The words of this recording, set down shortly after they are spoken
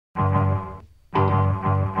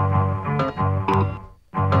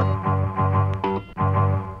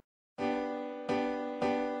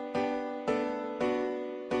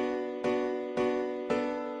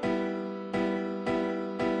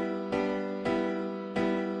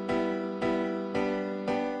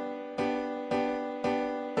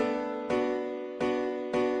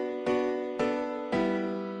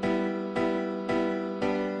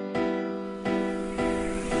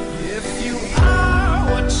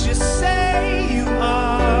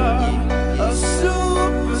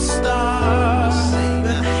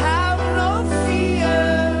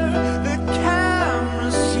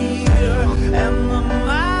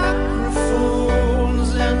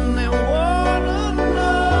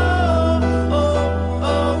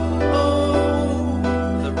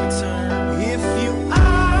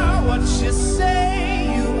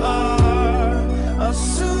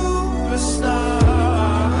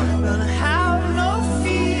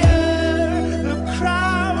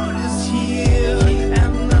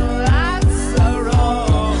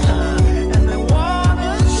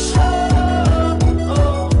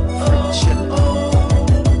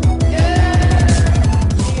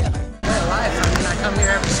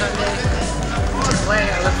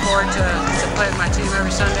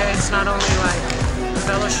not only like a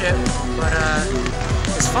fellowship, but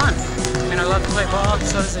it's fun. I mean, I love to play ball,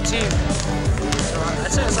 so does the team. So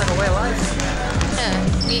I'd say it's like a way of life. To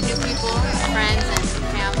meet new people, friends and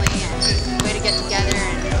family, and a way to get together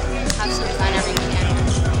and have some fun every weekend.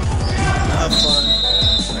 Have fun.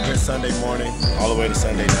 Good Sunday morning, all the way to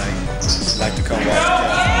Sunday night. Like to come watch the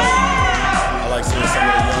cats play. I like seeing some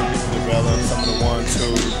of the young people develop, some of the ones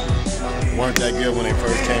who weren't that good when they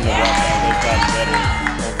first came to watch how they've gotten better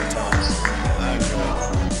over time. I enjoy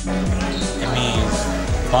it. It means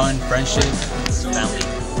fun, friendship, family.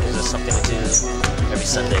 Gives us something to do every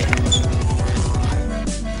Sunday.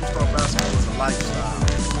 Basketball is a lifestyle.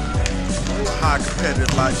 It's a high competitive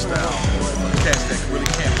lifestyle. For the cats that really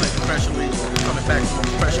can't play professionally or coming back from a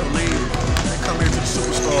professional league, they come here to the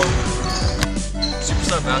Superstar.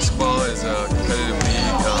 Superstar basketball is a competitive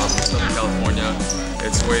league in Southern California.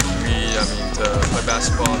 It's a way for me, to play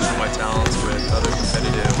basketball and show my talents with other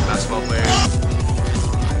competitive basketball players.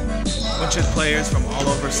 A bunch of players from all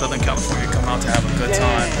over Southern California come out to have a good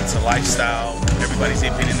time. It's a lifestyle. Everybody's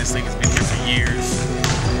been in this league has been here for years.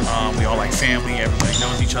 We all like family. Everybody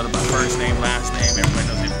knows each other by first name, last name. Everybody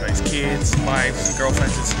knows everybody's kids, wives,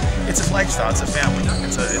 girlfriends. It's a lifestyle. It's a family.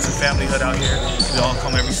 It's a family hood out here. We all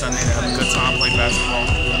come every Sunday to have a good time, play basketball.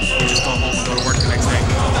 We just go home and go to work the next day.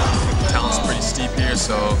 The talent's pretty steep here,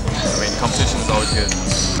 so competition is always good.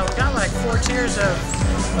 We've got like 4 tiers of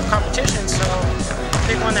competition, so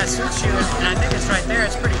pick one that suits you, and I think it's right there.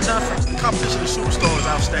 It's pretty tough. The competition in Superstar is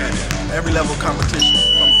outstanding. Every level of competition,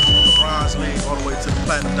 from the Bronze League all the way to the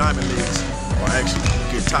Platinum Diamond Leagues, or actually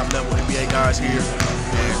get top level NBA guys here, and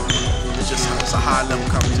it's a high level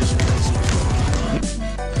competition.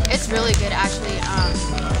 It's really good, actually.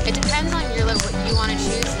 It depends on your level, what you want to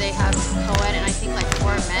choose. They have co-ed and I think like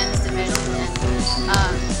 4 men's divisions, and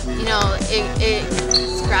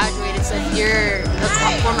it's graduated. So if you're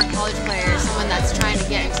a former college player, someone that's trying to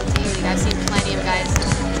get into D-League, I've seen plenty of guys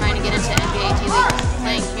trying to get into NBA D-League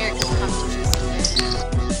playing here because the competition is so good.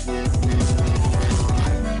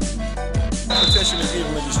 Competition is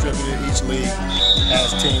evenly distributed. Each league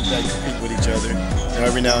has teams that compete with each other.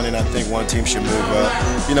 Every now and then I think one team should move up,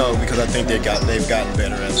 because I think they've gotten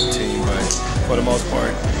better as a team, but for the most part,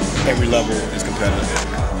 every level is competitive.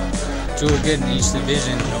 Do it good in each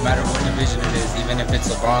division, no matter what division it is. Even if it's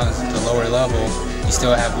LeBron's, the lower level, you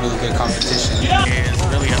still have really good competition. It's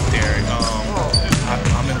really up there.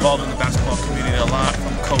 I'm involved in the basketball community a lot,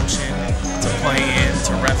 from coaching to playing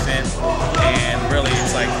to reffing, and really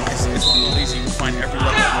it's one of those leagues you can find every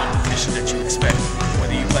level of competition that you expect.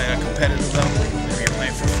 Whether you play at a competitive level, whether you're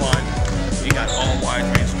playing for fun, you got all wide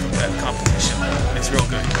range of competition. It's real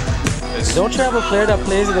good. Don't you have a player that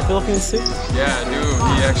plays in the Philippines too? Yeah, I do.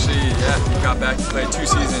 He got back. He played 2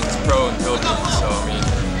 seasons pro in the Philippines. So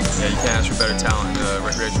you can't ask for better talent in the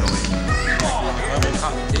recreational league.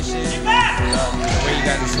 Competition, the way you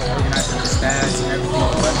guys are so organized with the stats and everything on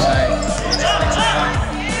the website, it just makes it fun.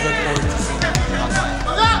 Look forward to seeing everything online.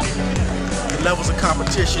 The levels of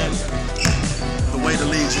competition, the way the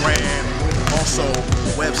leagues ran, also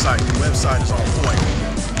the website. The website is on point.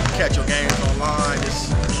 Catch your games online. It's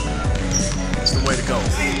the way to go.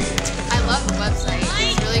 I love the website.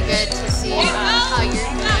 It's really good to see how you're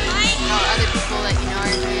doing, how other people that you know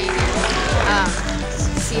are doing, and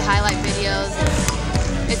see highlight videos.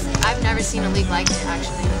 I've never seen a league like it,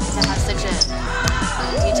 actually, to have such a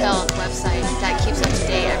detailed website that keeps up to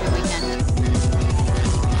date every weekend.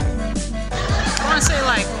 I want to say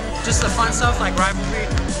just the fun stuff like rivalry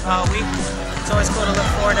week. It's always cool to look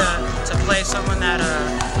forward to play someone that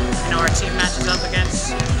our team matches up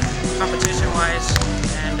against competition-wise,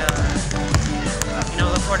 and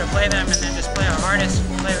look forward to play them and then just play our hardest,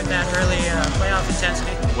 play with that early playoff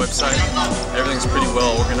intensity. Website, everything's pretty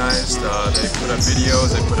well organized. They put up videos,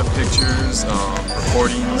 they put up pictures,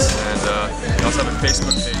 recordings, and they also have a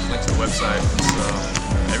Facebook page linked to the website. So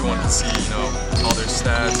everyone can see, all their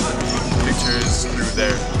stats and pictures through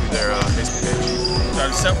their Facebook page.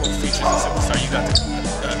 There's several features in Superstar. You got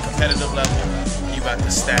the competitive level, you got the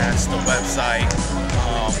stats, the website.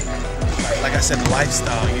 Like I said, the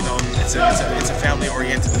lifestyle. It's a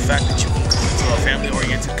family-oriented. The fact that you can come into a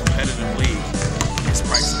family-oriented competitive league is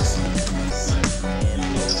priceless.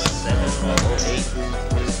 7 or 8.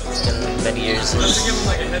 It's been many years since.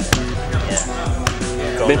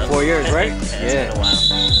 Been 4 years, right? Yeah. It's been a while.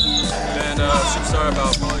 And Superstar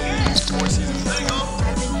about probably 4 seasons.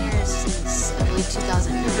 I've been here since I believe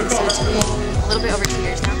 2009, so it's been a little bit over 2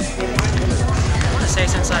 years now. I want to say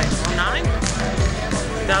since 09?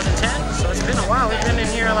 2010, so it's been a while. We've been in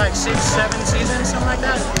here 6, 7 seasons, something like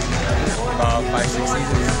that. About 5, 6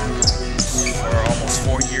 seasons for almost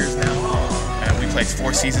 4 years now, and we've played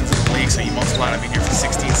 4 seasons in the league, so you multiply, I've been here for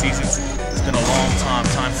 16 seasons. It's been a long time.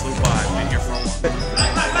 Time flew by. I've been here for a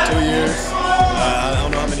while. 2 years. I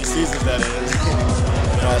don't know how many seasons that is.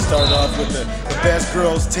 You know, I started off with the best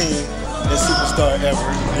girls team in Superstar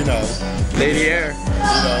ever, you know. Lady Air.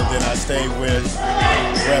 You know, then I stayed with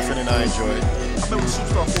Reffin and I enjoyed it. I've been with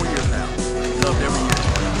Superstar 4 years now. Loved every year.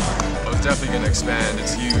 Well, it's definitely going to expand.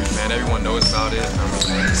 It's huge, man. Everyone knows about it. I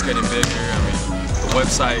mean, it's getting bigger. I mean, the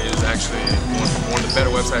website is actually one of the better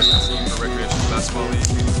websites I've seen for recreational basketball league.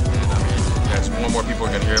 And I mean, yeah, more and more people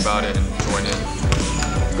are going to hear about it and join in.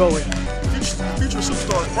 Go with. The future of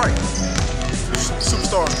Superstar is bright.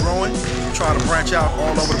 Superstar is growing, trying to branch out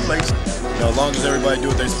all over the place. You know, as long as everybody do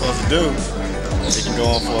what they're supposed to do, it can go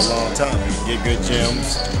on for a long time. We can get good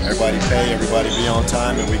gyms, everybody pay, everybody be on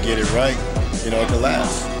time, and we get it right. You know, it can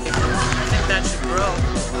last. I think that should grow.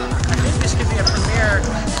 I think this could be a premier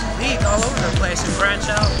league all over the place and branch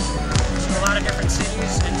out to a lot of different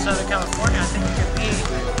cities in Southern California. I think it could be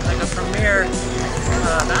like a premier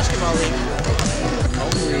basketball league.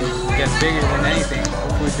 Hopefully it gets bigger than anything.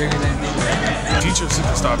 Hopefully bigger than anything. The future of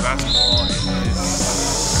Superstar basketball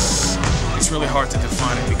it's really hard to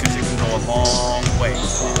define it because it can go a long way.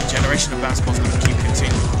 The generation of basketball is going to keep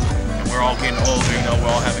continuing. And we're all getting older, you know, we're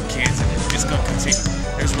all having kids, and it's going to continue.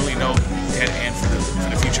 There's really no dead end for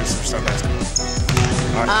the future of Superstar basketball.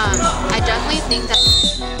 I definitely think that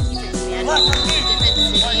keep expanding to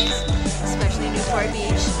different cities, especially Newport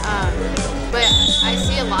Beach. But I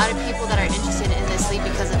see a lot of people that are interested in this league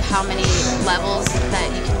because of how many levels that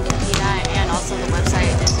you can compete at, and also the website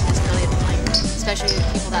is really appealing, especially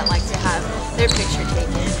people that like to have their picture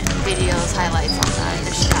taken and videos, highlights, all that,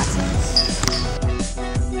 their stats.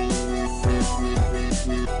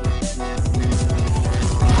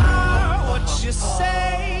 What you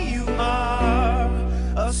say you are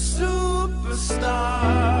a superstar,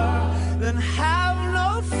 then how